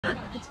It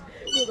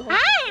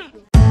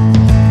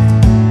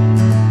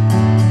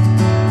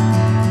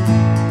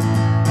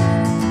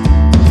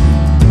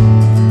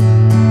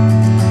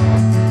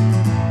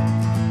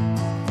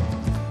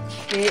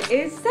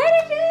is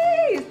Saturday!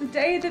 It's the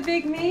day of the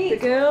big meet. The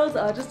girls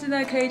are just in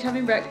their cage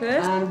having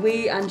breakfast, and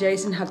we and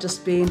Jason have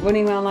just been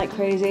running around like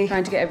crazy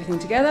trying to get everything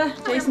together.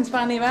 Jason's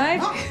finally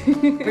arrived.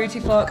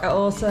 Fruityflock are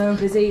also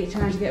busy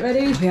trying to get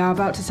ready. We are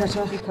about to set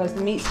off because the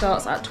meet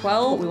starts at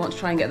 12. We want to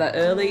try and get there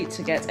early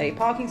to get a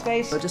parking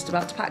space. We're just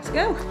about to pack to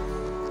go.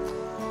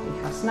 We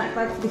have snack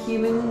bag for the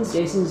humans.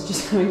 Jason's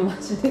just having a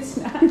last minute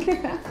snack.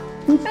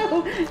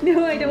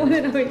 No, I don't want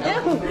to know it.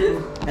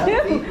 No.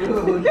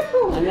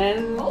 And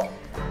then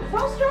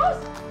frost straws.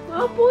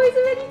 Our boys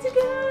are ready to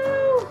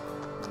go.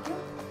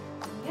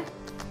 Yeah.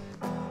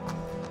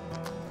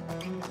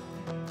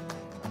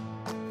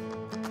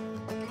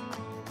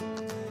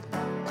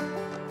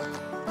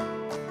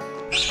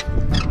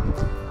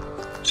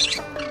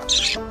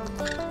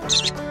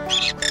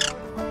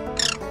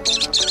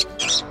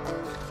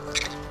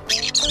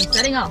 I'm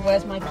setting off.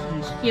 Where's my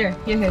keys? Here.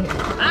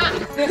 Ah!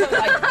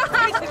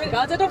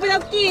 Can't set off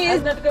without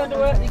keys. That's not going to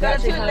work. You got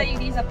two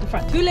ladies up the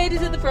front. Two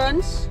ladies at the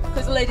front,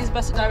 because the ladies are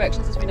best at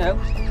directions, as we know.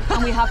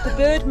 And we have the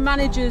bird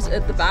managers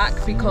at the back,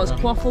 because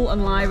Quaffle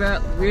and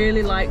Lyra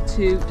really like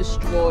to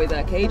destroy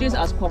their cages,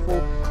 as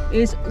Quaffle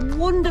is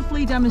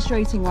wonderfully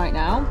demonstrating right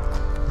now.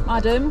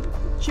 Madam,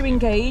 chewing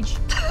cage.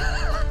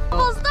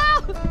 Oh,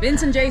 stop!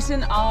 Vince and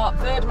Jason are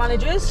bird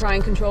managers. Try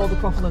and control the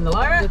Quaffle and the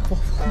Lyra.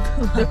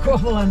 The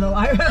Quaffle and the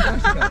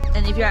Lyra.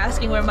 And if you're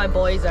asking where my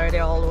boys are,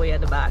 they're all the way at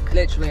the back.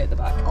 Literally at the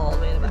back. All the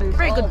way at the back.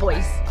 Very good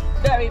boys.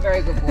 Very,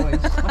 very good boys.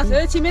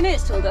 30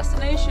 minutes till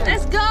destination.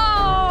 Let's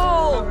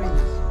go!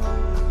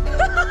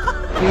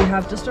 We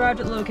have just arrived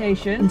at the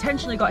location.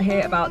 Intentionally got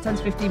here about 10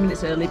 to 15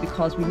 minutes early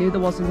because we knew there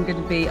wasn't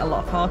going to be a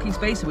lot of parking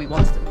space, so we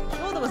wanted to make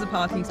sure there was a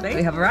parking space.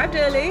 We have arrived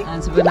early,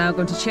 and so we're now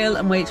going to chill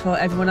and wait for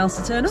everyone else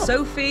to turn up.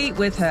 Sophie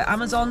with her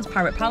Amazons,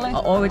 Parrot Palette,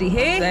 are already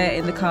here. They're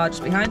in the car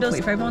just behind us.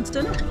 Wait for everyone to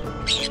turn up.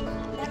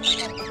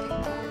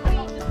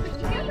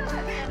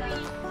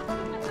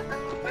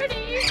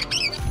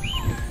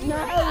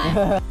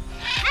 No.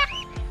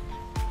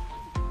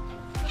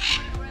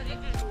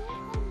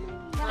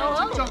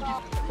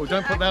 Oh,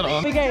 don't put that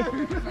on. Okay.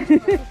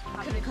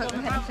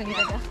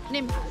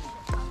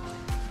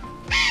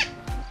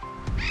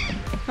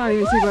 Can't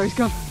even see where he's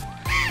gone.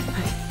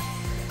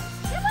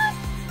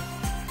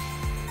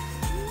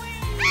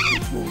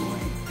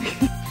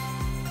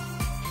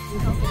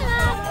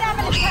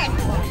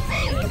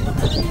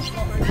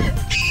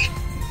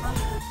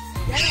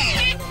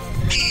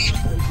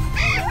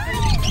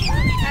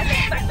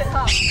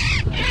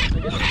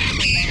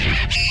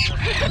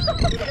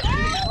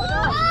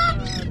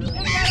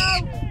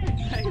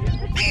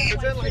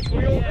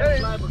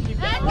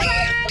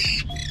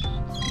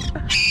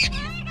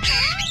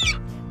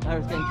 I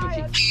was getting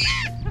twitchy.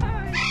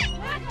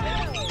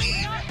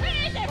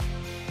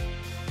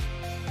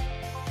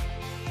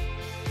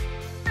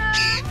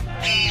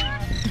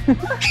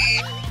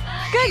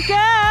 Good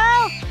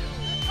girl!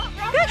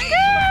 Good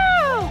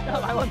girl! No,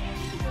 I won't.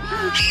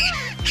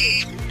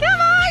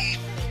 Come on!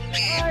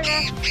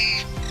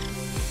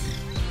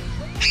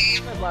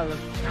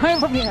 Try and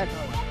put me head.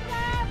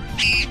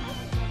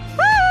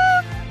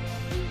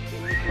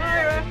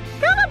 Lyra!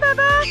 Come on,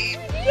 Baba!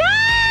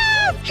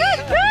 Yes!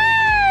 Good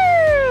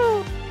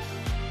girl!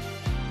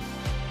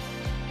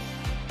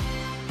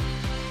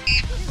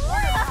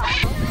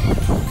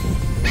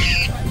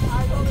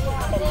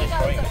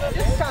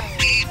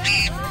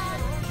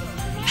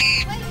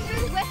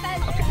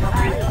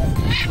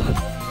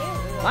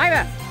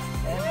 Lyra!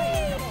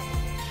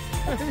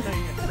 I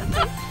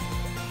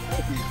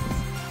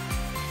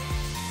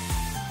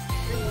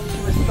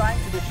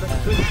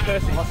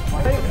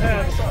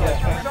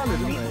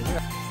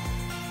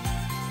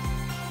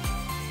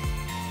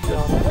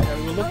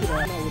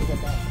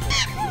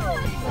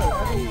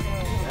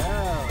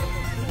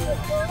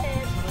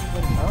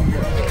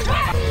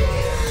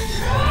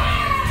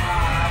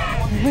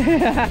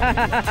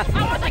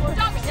was like,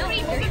 dog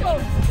scream.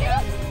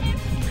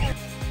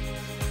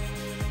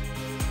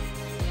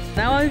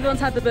 Now everyone's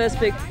had the first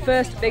big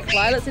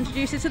fly, let's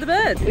introduce you to the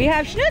birds. We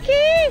have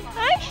Schnucky!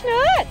 Hi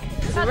Schnuck!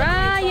 It's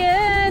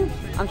Orion!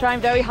 I'm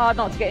trying very hard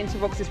not to get into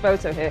Rux's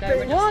photo here.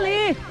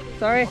 Wally!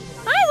 Sorry.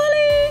 Hi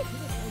Wally!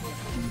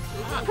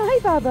 Hi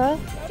Baba!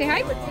 Say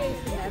hi!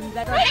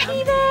 Hi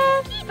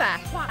Kiva! Kiva!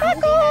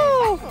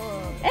 Paco!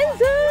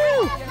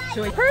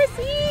 Enzo!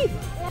 Percy!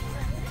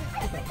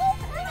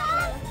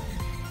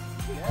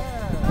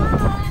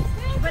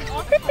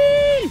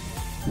 Pippin!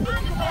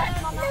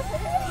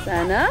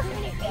 Senna?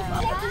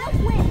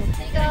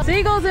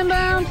 Seagulls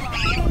inbound!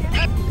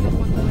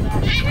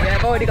 Yeah,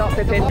 I've already got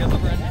Pippin. I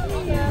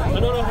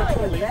don't know how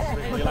to leave.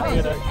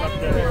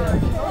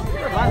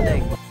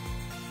 Landing.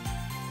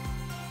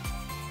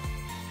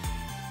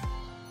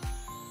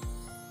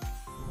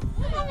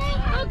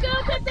 Oh, go,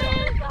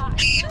 Pippin!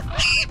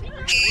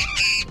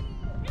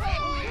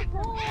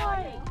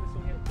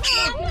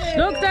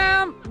 Look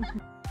down!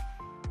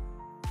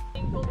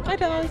 Hi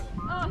fellas.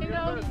 Oh, here we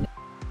go.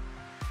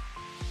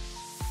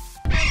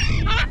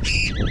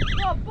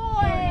 Oh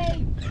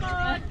boy! Come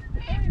on.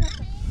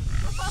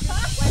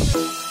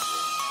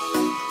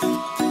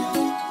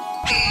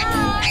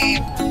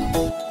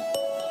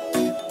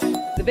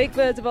 The big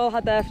birds have all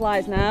had their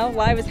flies now.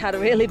 Lyra's had a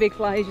really big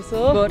fly, as you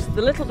saw, but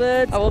the little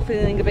birds are all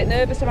feeling a bit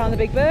nervous around the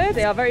big birds.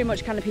 They are very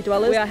much canopy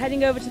dwellers. We are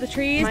heading over to the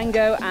trees.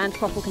 Mango and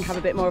Quaffle can have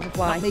a bit more of a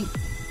fly. Quaffle's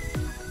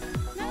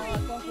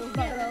not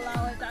gonna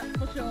allow it, that's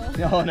for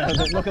sure. Oh no,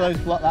 look at those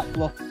flock, that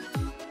flock.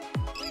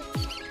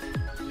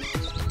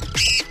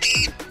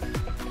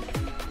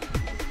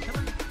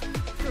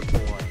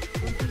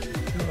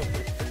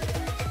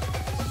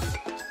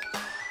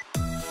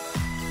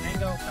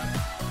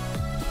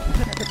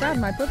 That's bad,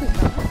 my brother's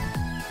not.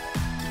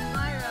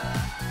 Lyra.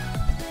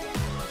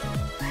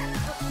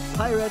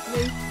 Hi,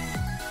 Redley.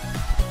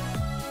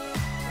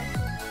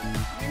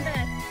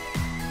 Nimbus.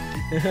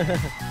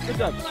 Good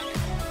job.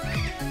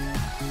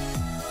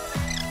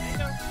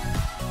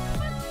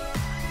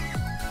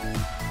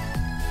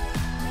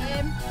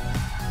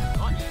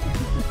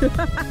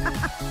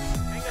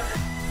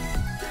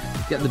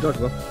 Get the dog,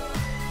 well.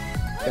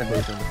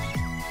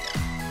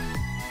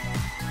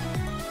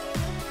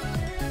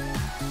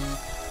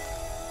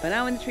 We're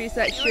now in the tree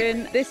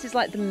section. This is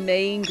like the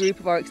main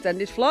group of our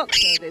extended flock.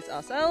 So there's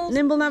ourselves,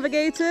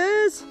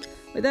 nimblenavigators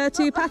with their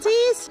two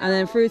patties, and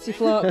then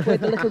fruityflock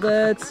with the little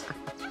birds.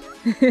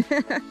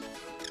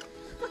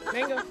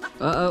 Mango.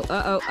 Uh-oh,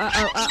 uh-oh,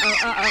 uh-oh, uh-oh,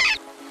 uh-oh.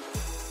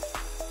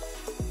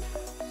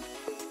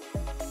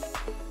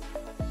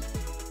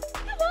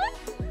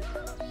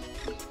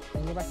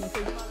 Go back in the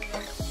tree.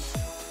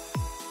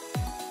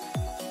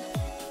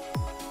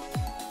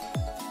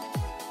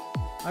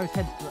 Oh, his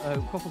head's,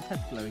 Quaffle's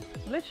head's glowing.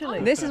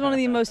 Literally. This is one of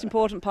the most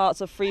important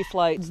parts of free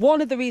flight.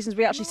 One of the reasons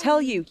we actually tell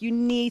you, you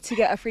need to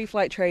get a free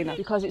flight trainer,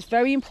 because it's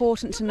very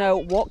important to know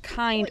what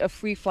kind of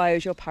free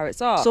flyers your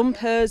parrots are. Some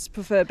birds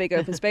prefer big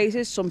open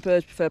spaces, some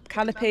birds prefer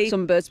canopy,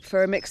 some birds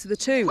prefer a mix of the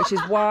two, which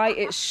is why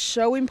it's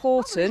so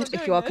important,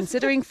 if you are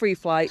considering free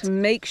flight, to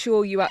make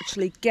sure you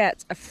actually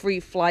get a free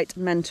flight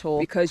mentor,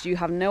 because you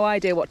have no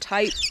idea what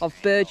type of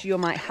bird you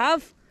might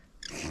have.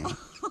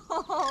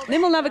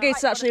 Nimblenavigator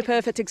is actually a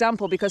perfect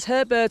example because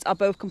her birds are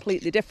both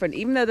completely different.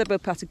 Even though they're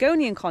both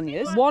Patagonian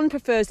conures, one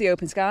prefers the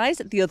open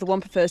skies, the other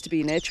one prefers to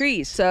be near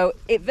trees. So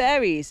it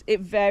varies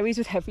with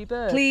every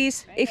bird.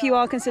 Please, if you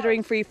are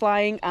considering free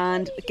flying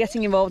and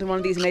getting involved in one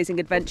of these amazing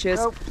adventures,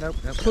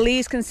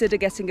 please consider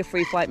getting a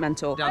free flight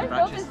mentor. I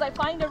love this, I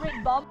find a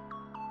red bomb.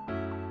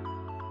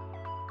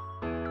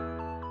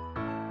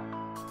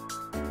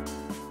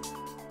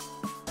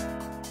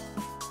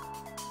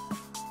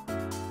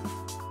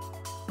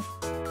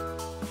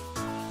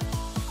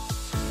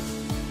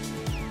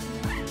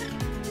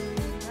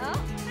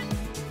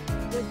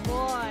 Good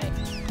boy.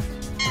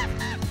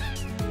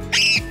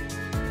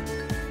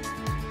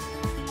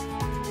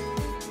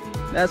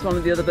 There's one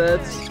of the other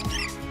birds.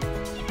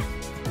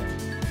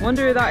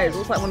 Wonder who that is.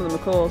 Looks like one of the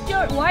macaws.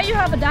 Why do you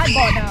have a dad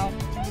ball now?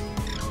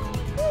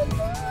 Good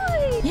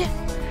boy. Yeah.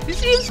 You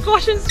see him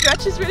squash and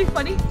stretch? It's really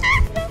funny.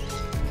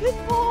 Good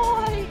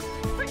boy.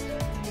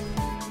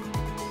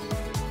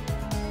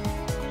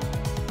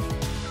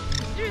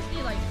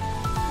 Seriously, like.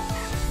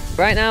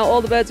 Right now,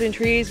 all the birds are in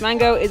trees.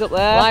 Mango is up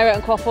there. Lyra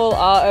and Quaffle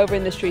are over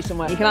in this tree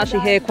somewhere. You can actually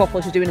hear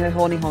Quaffle. She's doing her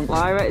horny honk.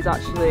 Lyra is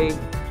actually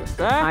just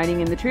there, hiding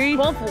in the tree.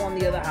 Quaffle, on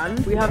the other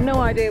hand, we have no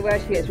idea where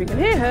she is. We can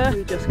hear her,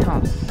 we just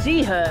can't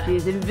see her. She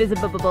is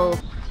invisible.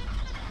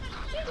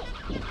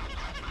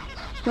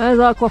 There's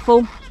our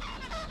Quaffle.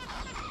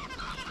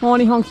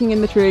 Horny honking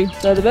in the tree.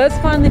 So the birds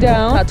are finally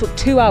down. That took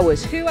 2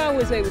 hours. 2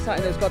 hours they were sat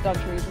in those goddamn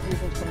trees for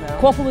people to come down.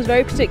 Quaffle was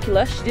very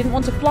particular. She didn't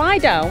want to fly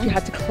down. She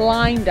had to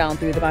climb down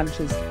through the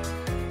branches.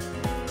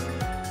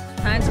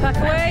 Time to pack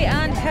away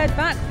and head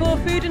back for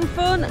food and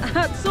fun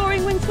at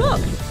Soaring.wings.flock.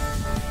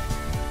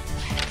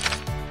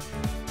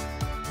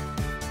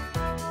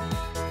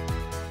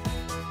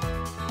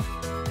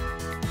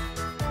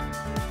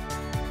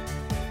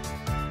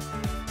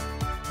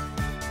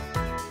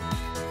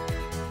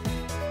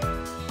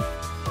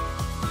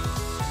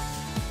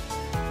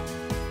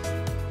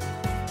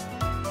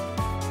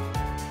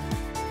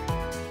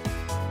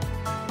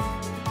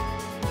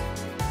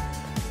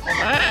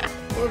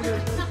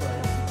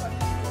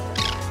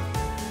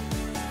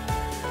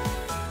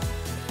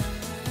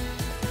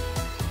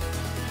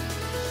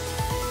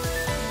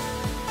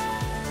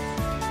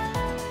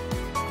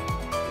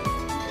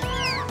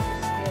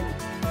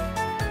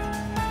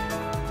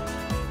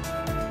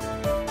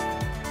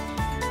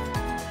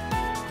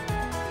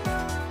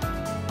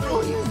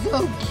 Oh, you're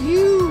so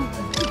cute!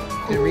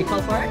 Did it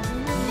recall for it?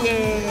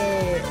 Yeah!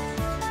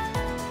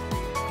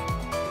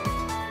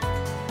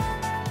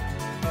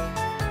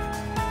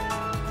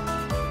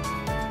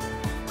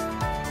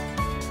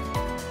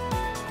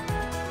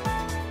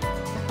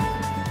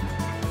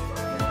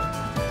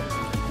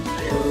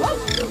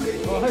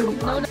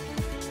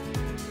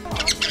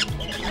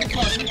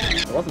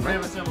 It wasn't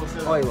very similar.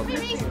 Oh, he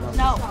wasn't.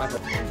 No.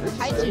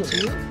 Hi,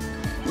 Jujube.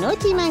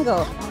 Naughty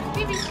Mango.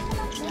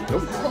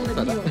 Nope.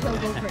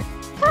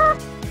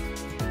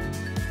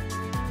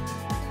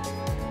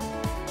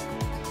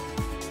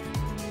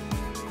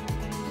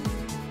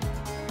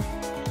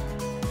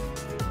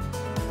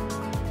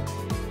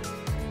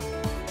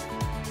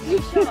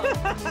 You're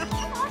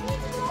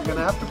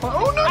gonna have to fight.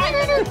 Oh no,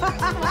 no, no, no!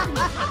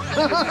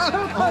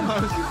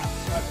 Almost.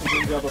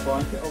 Actually, the other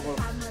blanket over.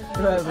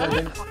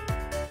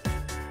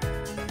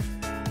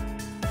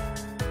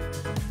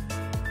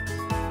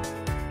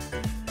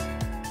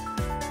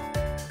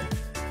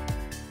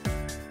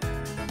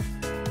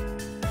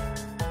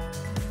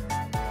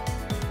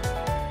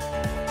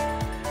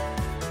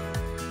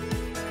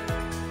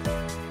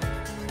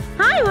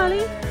 Hi,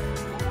 Wally.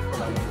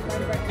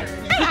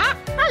 Hey,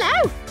 hello.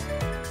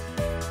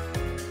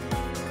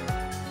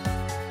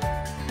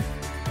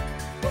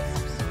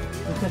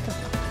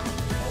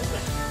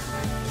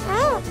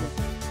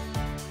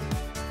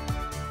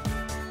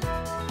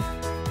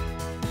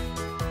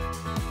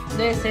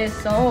 This is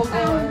so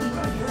good.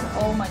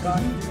 Oh my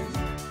god.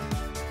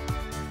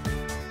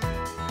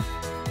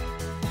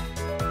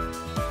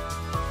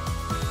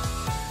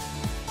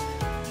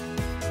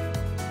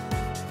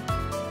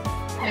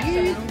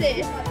 Use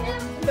this,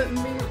 but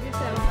move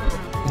yourself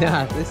around.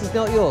 Yeah, this is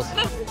not yours.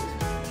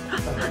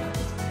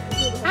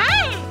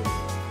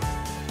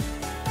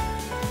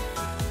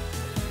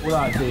 Well,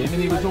 that's it. I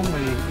mean, he was only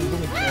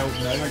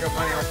 12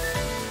 now.